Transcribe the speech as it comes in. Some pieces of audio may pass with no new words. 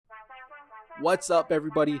What's up,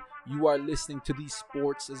 everybody? You are listening to the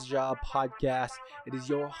Sports as a Job podcast. It is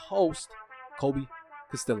your host, Kobe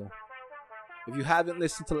Castillo. If you haven't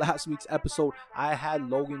listened to last week's episode, I had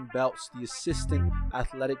Logan Belts, the Assistant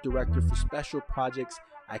Athletic Director for Special Projects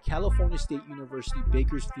at California State University,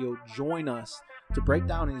 Bakersfield, join us to break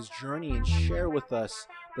down his journey and share with us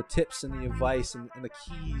the tips and the advice and the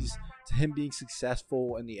keys to him being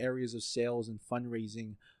successful in the areas of sales and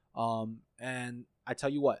fundraising. And I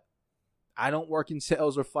tell you what, I don't work in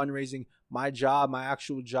sales or fundraising. My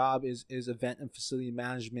actual job is event and facility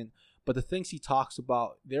management. But the things he talks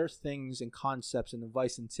about, there are things and concepts and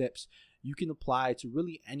advice and tips you can apply to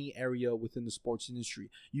really any area within the sports industry.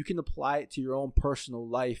 You can apply it to your own personal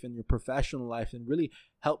life and your professional life and really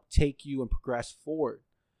help take you and progress forward.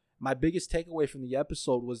 My biggest takeaway from the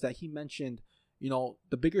episode was that he mentioned,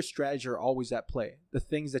 the bigger strategies are always at play. The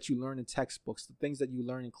things that you learn in textbooks, the things that you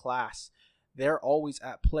learn in class, they're always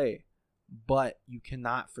at play. But you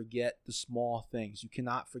cannot forget the small things. You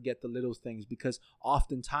cannot forget the little things, because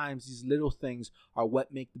oftentimes these little things are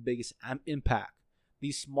what make the biggest impact.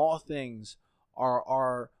 These small things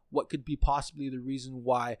are what could be possibly the reason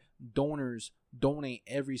why donors donate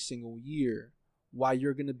every single year, why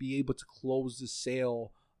you're going to be able to close the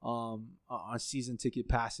sale on season ticket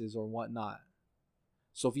passes or whatnot.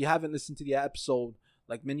 So if you haven't listened to the episode,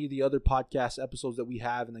 like many of the other podcast episodes that we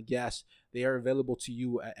have and the guests, they are available to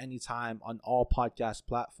you at any time on all podcast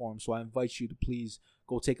platforms. So I invite you to please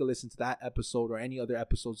go take a listen to that episode or any other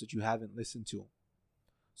episodes that you haven't listened to.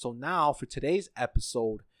 So now for today's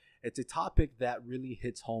episode, it's a topic that really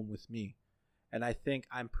hits home with me. And I think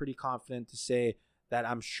I'm pretty confident to say that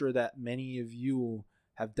I'm sure that many of you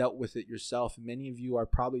have dealt with it yourself. And many of you are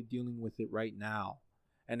probably dealing with it right now.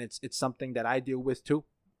 And it's something that I deal with too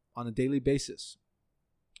on a daily basis.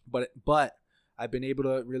 But I've been able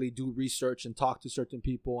to really do research and talk to certain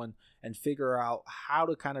people and figure out how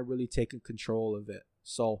to kind of really take control of it.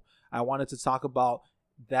 So I wanted to talk about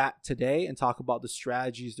that today and talk about the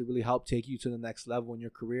strategies to really help take you to the next level in your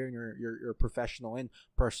career and your professional and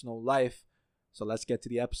personal life. So let's get to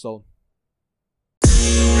the episode.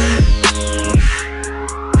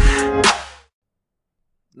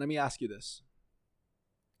 Let me ask you this.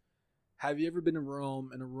 Have you ever been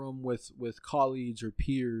in a room with colleagues or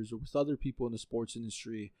peers or with other people in the sports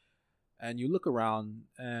industry, and you look around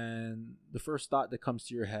and the first thought that comes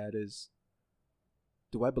to your head is,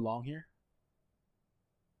 do I belong here?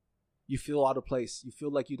 You feel out of place. You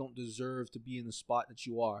feel like you don't deserve to be in the spot that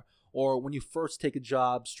you are. Or when you first take a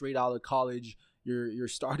job straight out of college, you're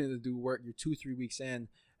starting to do work, you're 2-3 weeks in,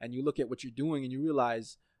 and you look at what you're doing and you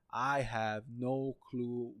realize, I have no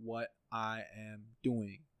clue what I am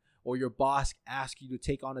doing. Or your boss asks you to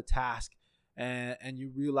take on a task and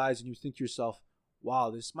you realize and you think to yourself,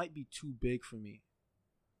 wow, this might be too big for me.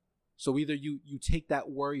 So either you take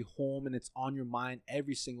that worry home and it's on your mind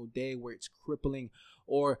every single day where it's crippling,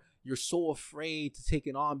 or you're so afraid to take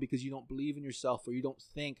it on because you don't believe in yourself, or you don't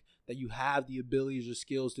think that you have the abilities or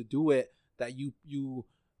skills to do it, that you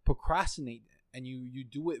procrastinate and you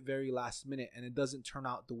do it very last minute and it doesn't turn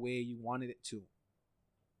out the way you wanted it to.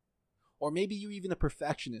 Or maybe you're even a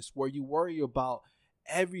perfectionist where you worry about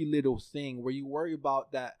every little thing, where you worry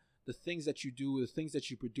about that the things that you do, the things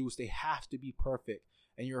that you produce, they have to be perfect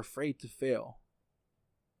and you're afraid to fail.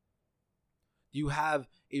 Do you have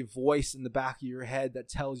a voice in the back of your head that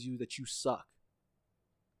tells you that you suck,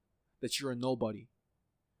 that you're a nobody?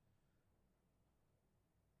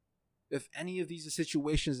 If any of these are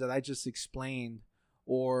situations that I just explained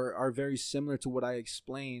or are very similar to what I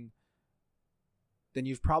explained, then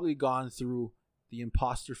you've probably gone through the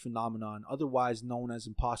imposter phenomenon, otherwise known as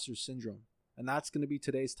imposter syndrome. And that's going to be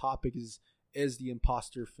today's topic is the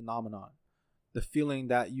imposter phenomenon. The feeling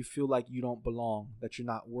that you feel like you don't belong, that you're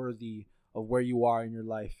not worthy of where you are in your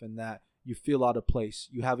life, and that you feel out of place.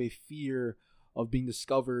 You have a fear of being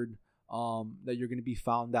discovered, that you're going to be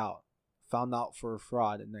found out for a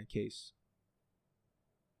fraud in that case.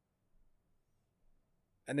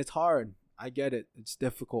 And it's hard. I get it. It's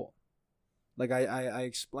difficult. Like I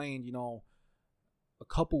explained, a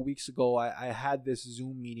couple weeks ago, I had this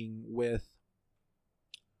Zoom meeting with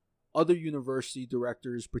other university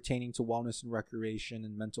directors pertaining to wellness and recreation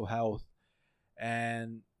and mental health.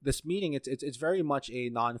 And this meeting, it's very much a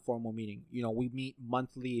non-formal meeting. We meet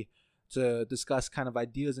monthly to discuss kind of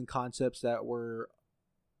ideas and concepts that we're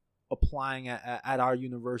applying at our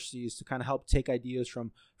universities to kind of help take ideas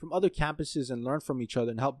from other campuses and learn from each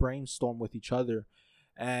other and help brainstorm with each other.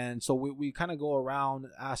 And so we kind of go around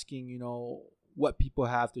asking, what people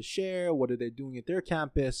have to share, what are they doing at their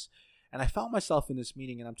campus. And I found myself in this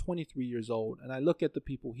meeting, and I'm 23 years old, and I look at the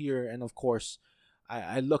people here, and of course,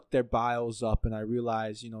 I looked their bios up and I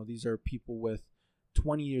realized, these are people with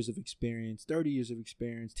 20 years of experience, 30 years of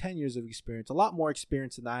experience, 10 years of experience, a lot more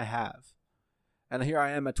experience than I have. And here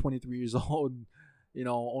I am at 23 years old,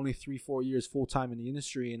 only 3-4 years full time in the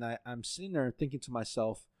industry. And I'm sitting there thinking to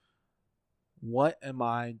myself, what am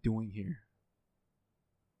I doing here?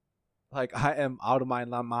 Like, I am out of my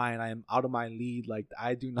mind. I am out of my league. Like,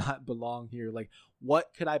 I do not belong here. Like,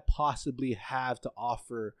 what could I possibly have to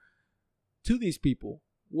offer to these people?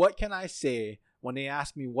 What can I say when they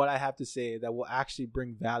ask me what I have to say that will actually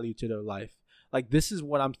bring value to their life? Like, this is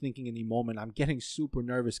what I'm thinking in the moment. I'm getting super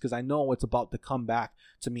nervous because I know it's about to come back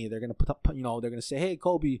to me. They're going to they're going to say, hey,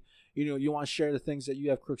 Kobe, you want to share the things that you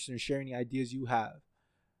have, Crookston, and share any ideas you have.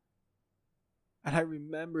 And I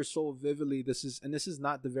remember so vividly, this is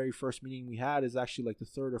not the very first meeting we had. It's actually like the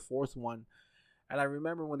third or fourth one. And I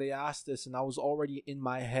remember when they asked this, and I was already in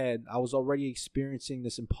my head. I was already experiencing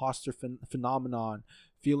this imposter phenomenon,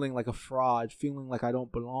 feeling like a fraud, feeling like I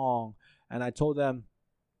don't belong. And I told them,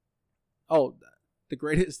 oh, the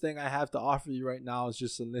greatest thing I have to offer you right now is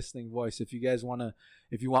just a listening voice. If you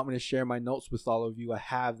want me to share my notes with all of you, I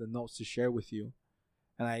have the notes to share with you.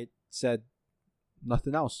 And I said,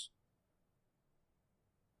 nothing else.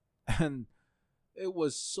 And it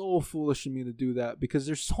was so foolish of me to do that because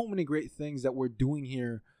there's so many great things that we're doing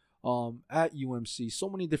here at UMC, so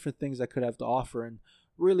many different things I could have to offer. And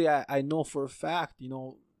really, I know for a fact,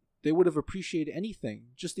 they would have appreciated anything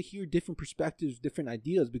just to hear different perspectives, different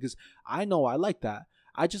ideas, because I know I like that.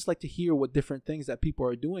 I just like to hear what different things that people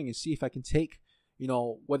are doing and see if I can take,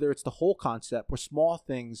 whether it's the whole concept or small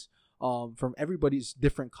things from everybody's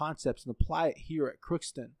different concepts and apply it here at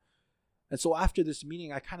Crookston. And so after this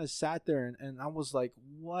meeting, I kind of sat there and I was like,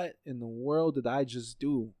 what in the world did I just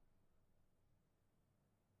do?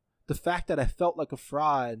 The fact that I felt like a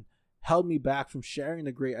fraud held me back from sharing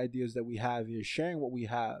the great ideas that we have here, sharing what we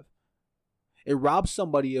have. It robbed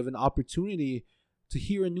somebody of an opportunity to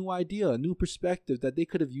hear a new idea, a new perspective that they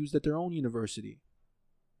could have used at their own university.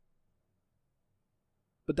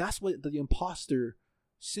 But that's what the imposter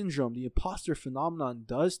syndrome, the imposter phenomenon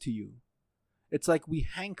does to you. It's like we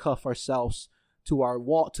handcuff ourselves to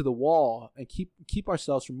the wall and keep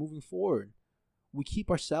ourselves from moving forward. We keep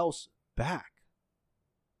ourselves back.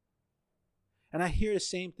 And I hear the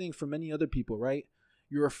same thing from many other people, right?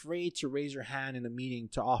 You're afraid to raise your hand in a meeting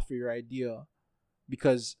to offer your idea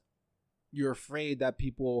because you're afraid that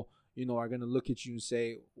people, are going to look at you and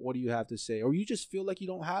say, what do you have to say? Or you just feel like you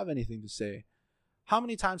don't have anything to say. How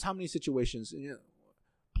many times, how many situations,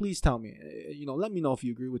 please tell me, let me know if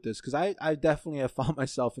you agree with this, because I definitely have found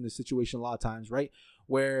myself in this situation a lot of times, right?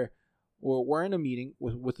 Where we're in a meeting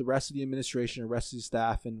with the rest of the administration, the rest of the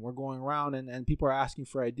staff, and we're going around and people are asking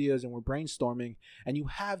for ideas and we're brainstorming, and you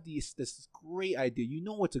have this great idea.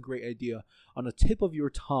 It's a great idea on the tip of your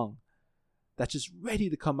tongue that's just ready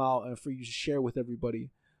to come out and for you to share with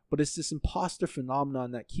everybody. But it's this imposter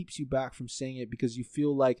phenomenon that keeps you back from saying it because you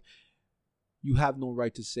feel like you have no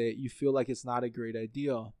right to say it. You feel like it's not a great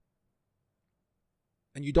idea.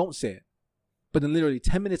 And you don't say it. But then literally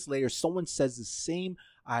 10 minutes later, someone says the same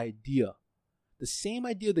idea. The same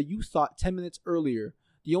idea that you thought 10 minutes earlier.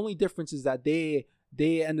 The only difference is that they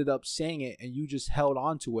ended up saying it and you just held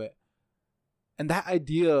on to it. And that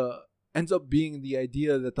idea ends up being the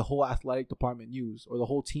idea that the whole athletic department uses or the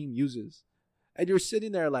whole team uses. And you're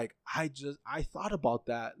sitting there like, I thought about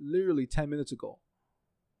that literally 10 minutes ago.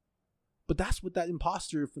 But that's what that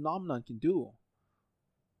imposter phenomenon can do.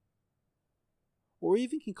 Or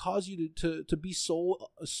even can cause you to be so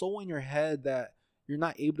in your head that you're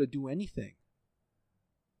not able to do anything.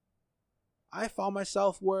 I found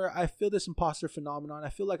myself where I feel this imposter phenomenon. I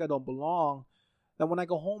feel like I don't belong. That when I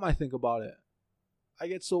go home, I think about it. I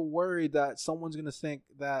get so worried that someone's going to think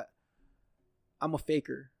that I'm a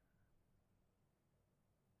faker.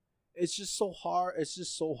 It's just so hard. It's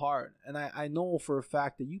just so hard. And I know for a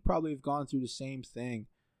fact that you probably have gone through the same thing.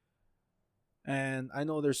 And I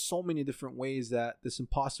know there's so many different ways that this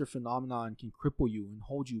imposter phenomenon can cripple you and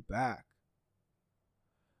hold you back.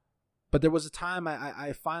 But there was a time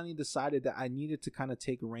I finally decided that I needed to kind of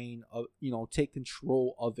take take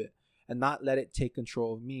control of it and not let it take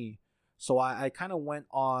control of me. So I kind of went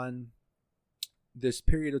on this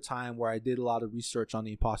period of time where I did a lot of research on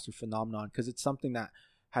the imposter phenomenon because it's something that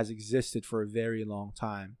has existed for a very long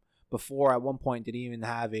time. Before, at one point, didn't even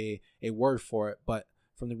have a word for it, but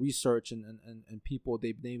from the research and people,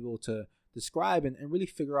 they've been able to describe and really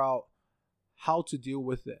figure out how to deal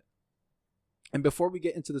with it. And before we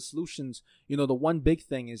get into the solutions, the one big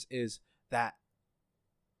thing is that,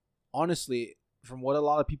 honestly, from what a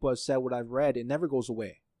lot of people have said, what I've read, it never goes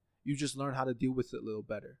away. You just learn how to deal with it a little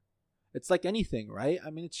better. It's like anything, right? I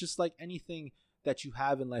mean, it's just like anything that you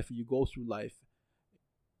have in life or you go through life.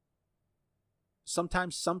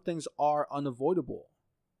 Sometimes some things are unavoidable.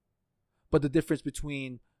 But the difference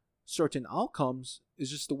between certain outcomes is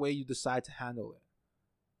just the way you decide to handle it,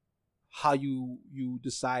 how you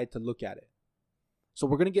decide to look at it. So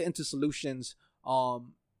we're gonna get into solutions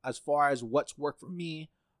as far as what's worked for me,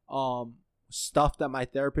 stuff that my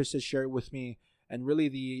therapist has shared with me, and really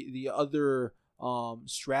the other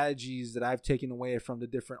strategies that I've taken away from the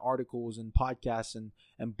different articles and podcasts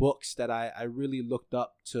and books that I really looked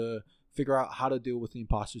up to figure out how to deal with the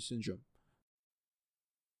imposter syndrome.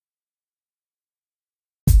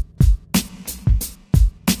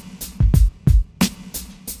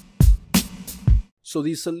 So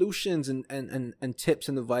these solutions and tips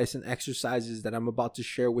and advice and exercises that I'm about to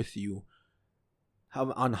share with you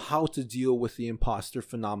on how to deal with the imposter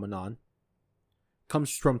phenomenon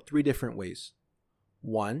comes from 3 different ways.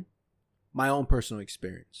 1, my own personal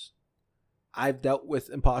experience. I've dealt with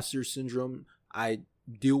imposter syndrome. I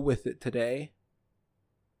deal with it today.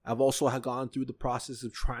 I've also gone through the process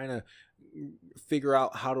of trying to figure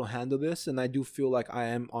out how to handle this, and I do feel like I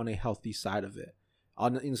am on a healthy side of it.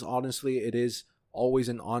 Honestly, it is always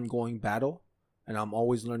an ongoing battle, and I'm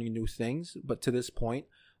always learning new things. But to this point,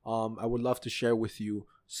 I would love to share with you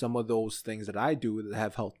some of those things that I do that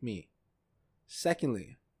have helped me.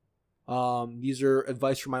 Secondly, these are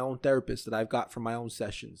advice from my own therapist that I've got from my own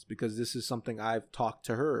sessions, because this is something I've talked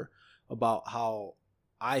to her about, how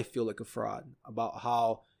I feel like a fraud, about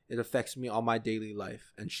how it affects me on my daily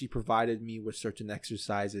life. And she provided me with certain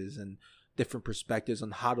exercises and different perspectives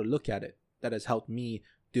on how to look at it that has helped me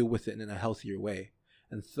deal with it in a healthier way.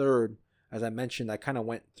 And third, as I mentioned, I kind of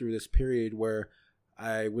went through this period where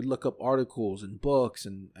I would look up articles and books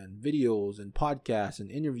and videos and podcasts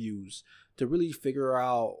and interviews to really figure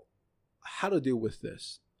out how to deal with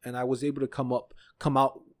this. And I was able to come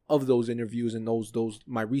out of those interviews and those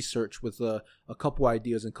my research with a couple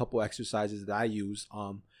ideas and couple exercises that I use,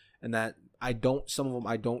 and that some of them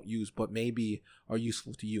I don't use, but maybe are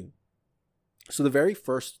useful to you. So the very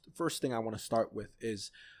first thing I want to start with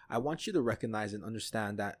is I want you to recognize and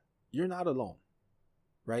understand that you're not alone,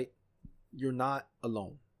 right? You're not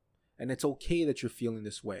alone. And it's okay that you're feeling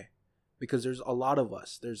this way, because there's a lot of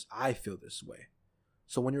us. I feel this way.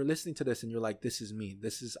 So when you're listening to this and you're like, this is me,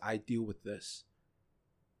 I deal with this.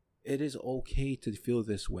 It is okay to feel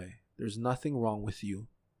this way. There's nothing wrong with you.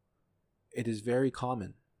 It is very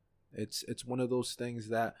common. It's one of those things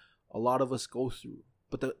that a lot of us go through.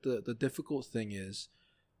 But the difficult thing is,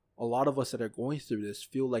 a lot of us that are going through this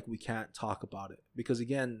feel like we can't talk about it. Because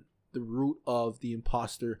again, the root of the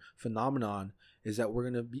imposter phenomenon is that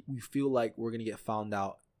we feel like we're gonna get found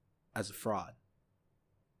out as a fraud.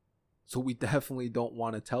 So we definitely don't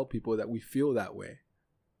want to tell people that we feel that way.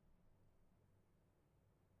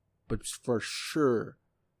 But for sure,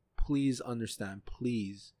 please understand,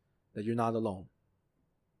 that you're not alone.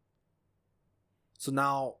 So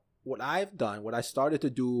now, what I started to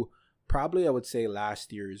do, probably I would say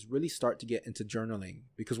last year, is really start to get into journaling.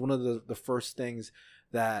 Because one of the first things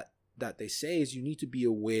that they say is you need to be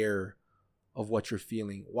aware of what you're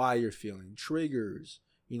feeling, why you're feeling, triggers.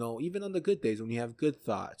 Even on the good days when you have good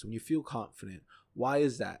thoughts, when you feel confident. Why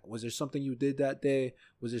is that? Was there something you did that day?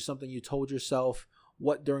 Was there something you told yourself?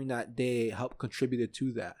 What during that day helped contributed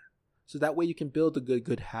to that? So that way you can build the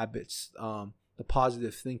good habits, the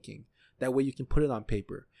positive thinking. That way you can put it on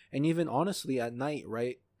paper. And even honestly at night,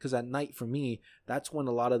 right? Because at night for me, that's when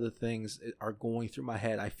a lot of the things are going through my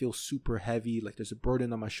head. I feel super heavy, like there's a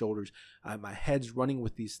burden on my shoulders. My head's running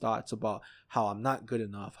with these thoughts about how I'm not good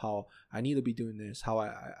enough, how I need to be doing this, how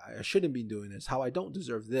I shouldn't be doing this, how I don't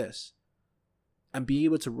deserve this. And being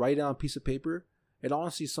able to write it on a piece of paper, it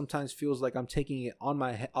honestly sometimes feels like I'm taking it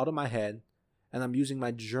out of my head, and I'm using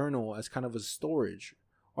my journal as kind of a storage.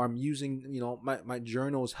 Or I'm using, my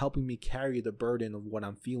journal is helping me carry the burden of what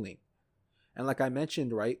I'm feeling. And like I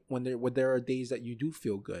mentioned, right, when there are days that you do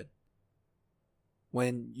feel good,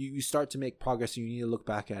 when you start to make progress and you need to look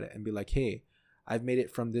back at it and be like, hey, I've made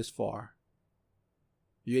it from this far.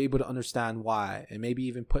 You're able to understand why, and maybe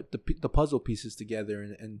even put the puzzle pieces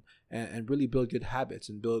together and really build good habits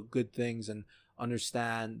and build good things and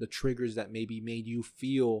understand the triggers that maybe made you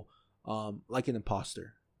feel like an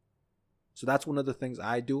imposter. So that's one of the things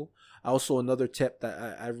I do. Also, another tip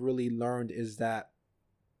that I've really learned is that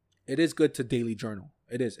it is good to daily journal.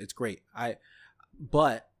 It's great.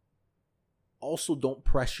 But also don't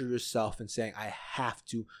pressure yourself in saying I have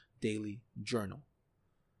to daily journal,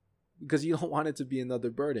 because you don't want it to be another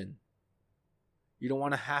burden. You don't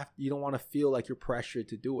want to feel like you're pressured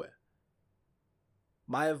to do it.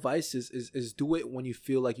 My advice is do it when you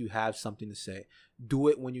feel like you have something to say. Do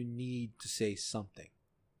it when you need to say something.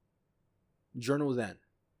 Journal then.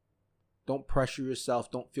 Don't pressure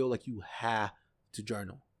yourself. Don't feel like you have to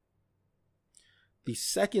journal. The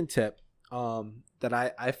second tip that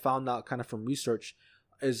I found out kind of from research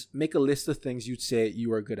is make a list of things you'd say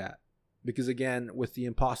you are good at. Because again, with the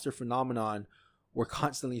imposter phenomenon, we're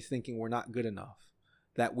constantly thinking we're not good enough,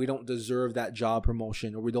 that we don't deserve that job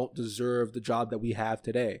promotion, or we don't deserve the job that we have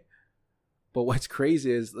today. But what's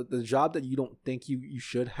crazy is the job that you don't think you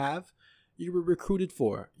should have, you were recruited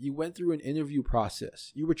for. You went through an interview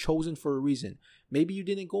process. You were chosen for a reason. Maybe you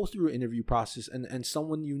didn't go through an interview process and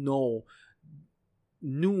someone you know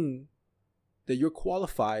knew that you're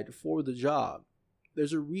qualified for the job.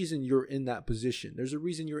 There's a reason you're in that position. There's a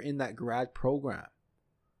reason you're in that grad program.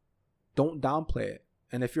 Don't downplay it.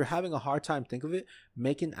 And if you're having a hard time, think of it,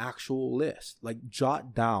 make an actual list. Like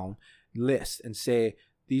jot down list and say,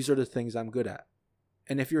 these are the things I'm good at.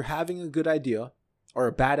 And if you're having a good idea or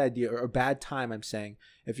a bad time, I'm saying,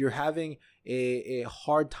 if you're having a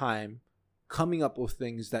hard time coming up with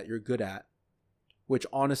things that you're good at, which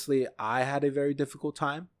honestly, I had a very difficult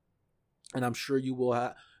time, and I'm sure you will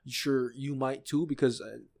have, sure you might too, because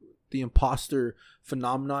the imposter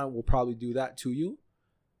phenomenon will probably do that to you.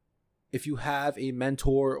 If you have a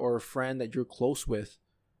mentor or a friend that you're close with,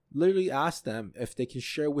 literally ask them if they can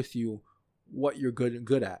share with you what you're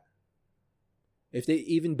good at. If they,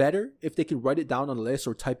 even better, if they can write it down on a list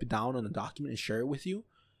or type it down on a document and share it with you,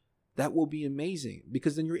 that will be amazing,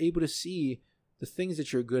 because then you're able to see the things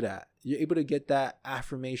that you're good at. You're able to get that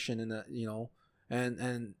affirmation and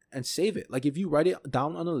and save it. Like if you write it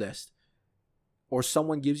down on a list or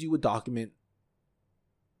someone gives you a document,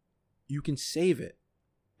 you can save it.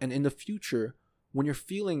 And in the future, when you're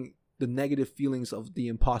feeling the negative feelings of the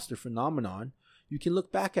imposter phenomenon, you can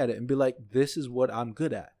look back at it and be like, this is what I'm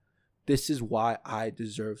good at. This is why I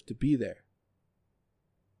deserve to be there.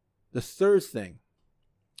 The third thing,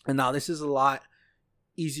 and now this is a lot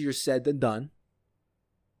easier said than done,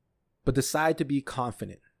 but decide to be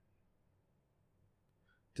confident.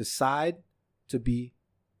 Decide to be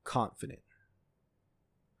confident.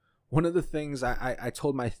 One of the things I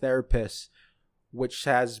told my therapist, which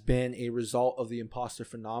has been a result of the imposter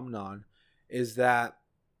phenomenon, is that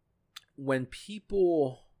when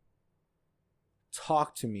people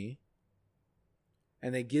talk to me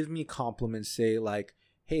and they give me compliments, say like,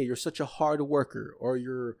 hey, you're such a hard worker, or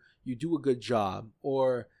you do a good job,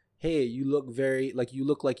 or hey, you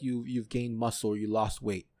look like you've gained muscle or you lost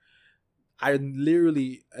weight, I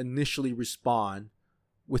literally initially respond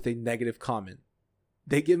with a negative comment.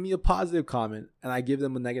 They give me a positive comment and I give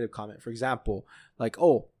them a negative comment. For example, like,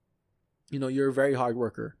 oh, you're a very hard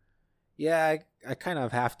worker. Yeah, I kind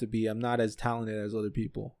of have to be. I'm not as talented as other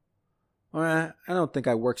people. Or I don't think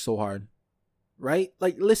I work so hard. Right?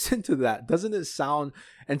 Like, listen to that. Doesn't it sound...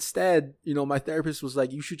 Instead, my therapist was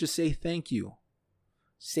like, you should just say thank you.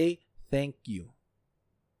 Say thank you.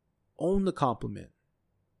 Own the compliment.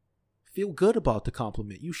 Feel good about the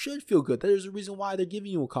compliment. You should feel good. There's a reason why they're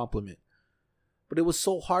giving you a compliment. But it was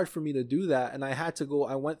so hard for me to do that. And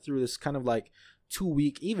I went through this kind of like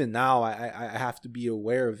 2-week, even now I have to be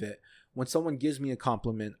aware of it. When someone gives me a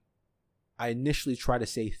compliment, I initially try to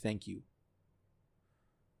say thank you.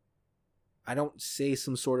 I don't say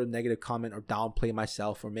some sort of negative comment or downplay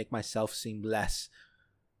myself or make myself seem less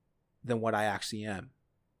than what I actually am.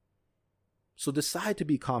 So decide to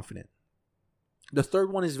be confident. The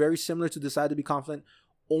third one is very similar to decide to be confident.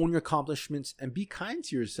 Own your accomplishments and be kind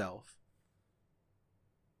to yourself.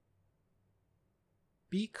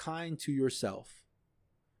 Be kind to yourself.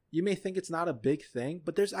 You may think it's not a big thing,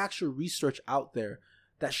 but there's actual research out there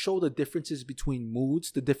that show the differences between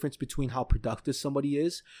moods, the difference between how productive somebody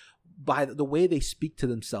is by the way they speak to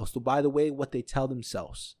themselves, by the way what they tell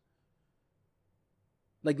themselves.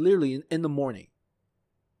 Like literally in the morning,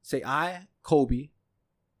 say, I, Kobe,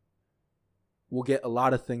 will get a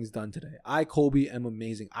lot of things done today. I, Kobe, am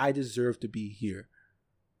amazing. I deserve to be here.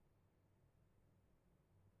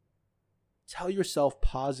 Tell yourself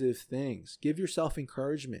positive things. Give yourself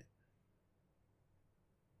encouragement.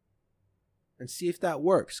 And see if that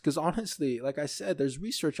works. Because honestly, like I said, there's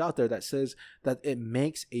research out there that says that it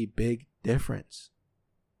makes a big difference.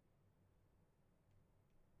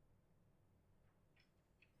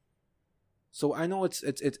 So I know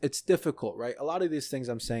it's difficult, right? A lot of these things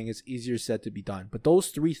I'm saying is easier said to be done. But those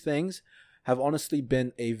 3 things have honestly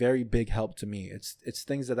been a very big help to me. It's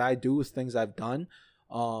things that I do, it's things I've done,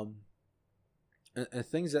 and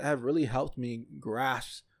things that have really helped me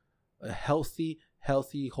grasp a healthy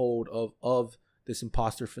hold of this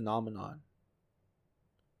imposter phenomenon.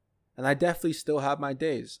 And I definitely still have my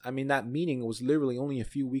days. I mean, that meeting was literally only a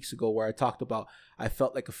few weeks ago where I talked about I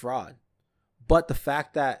felt like a fraud. But the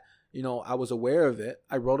fact that, I was aware of it,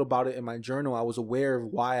 I wrote about it in my journal. I was aware of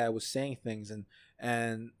why I was saying things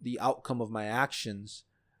and the outcome of my actions.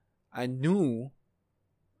 I knew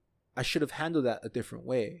I should have handled that a different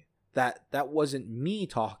way. That wasn't me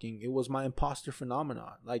talking. It was my imposter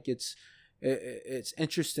phenomenon. Like it's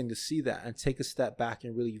interesting to see that and take a step back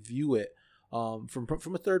and really view it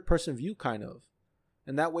from a third person view, kind of.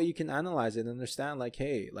 And that way you can analyze it and understand, like,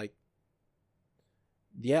 hey, like,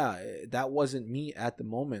 yeah, that wasn't me at the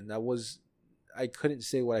moment. I couldn't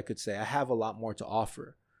say what I could say. I have a lot more to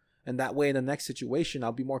offer. And that way in the next situation,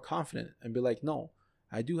 I'll be more confident and be like, no,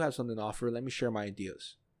 I do have something to offer. Let me share my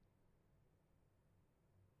ideas.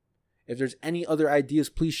 If there's any other ideas,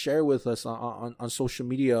 please share with us on social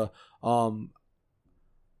media. I'll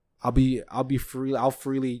freely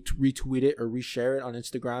retweet it or reshare it on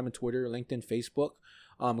Instagram and Twitter, LinkedIn, Facebook.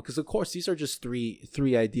 Because of course these are just three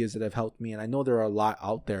ideas that have helped me, and I know there are a lot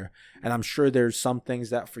out there, and I'm sure there's some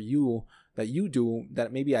things that for you that you do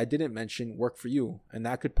that maybe I didn't mention work for you, and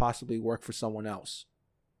that could possibly work for someone else.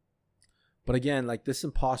 But again, like this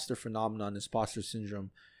imposter phenomenon, imposter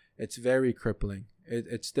syndrome, it's very crippling.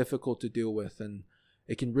 It's difficult to deal with, and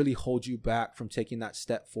it can really hold you back from taking that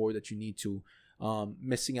step forward that you need to,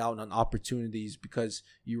 missing out on opportunities because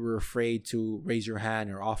you were afraid to raise your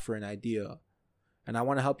hand or offer an idea. And I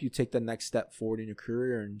want to help you take the next step forward in your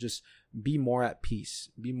career and just be more at peace,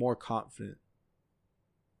 be more confident.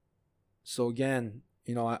 So again,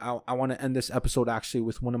 I want to end this episode actually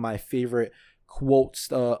with one of my favorite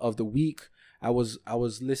quotes of the week. I was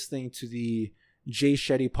listening to the Jay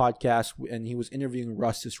Shetty podcast, and he was interviewing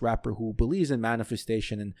Russ, this rapper who believes in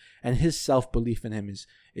manifestation, and his self-belief in him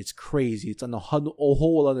it's crazy. It's on a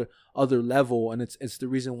whole other level, and it's the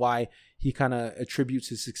reason why he kind of attributes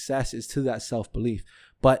his success is to that self-belief.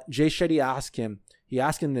 But Jay Shetty asked him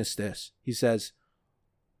this. He says,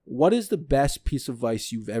 "What is the best piece of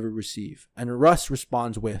advice you've ever received?" And Russ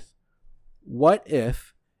responds with, "What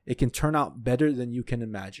if it can turn out better than you can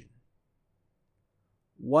imagine?"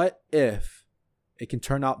 What if it can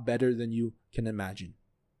turn out better than you can imagine?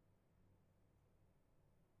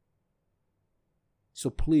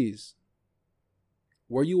 So please,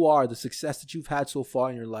 where you are, the success that you've had so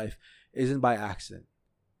far in your life isn't by accident.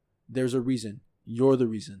 There's a reason. You're the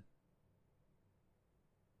reason.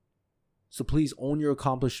 So please own your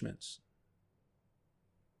accomplishments.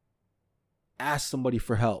 Ask somebody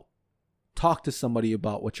for help. Talk to somebody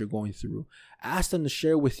about what you're going through. Ask them to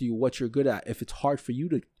share with you what you're good at if it's hard for you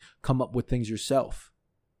to come up with things yourself.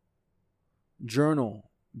 Journal.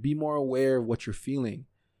 Be more aware of what you're feeling.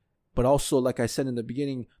 But also, like I said in the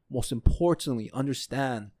beginning, most importantly,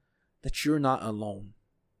 understand that you're not alone.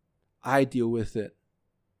 I deal with it.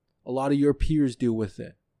 A lot of your peers deal with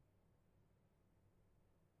it.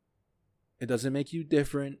 It doesn't make you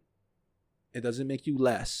different. It doesn't make you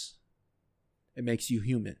less. It makes you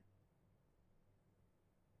human.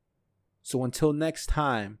 So until next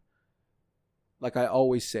time, like I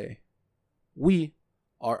always say, we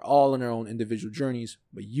are all on our own individual journeys,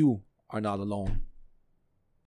 but you are not alone.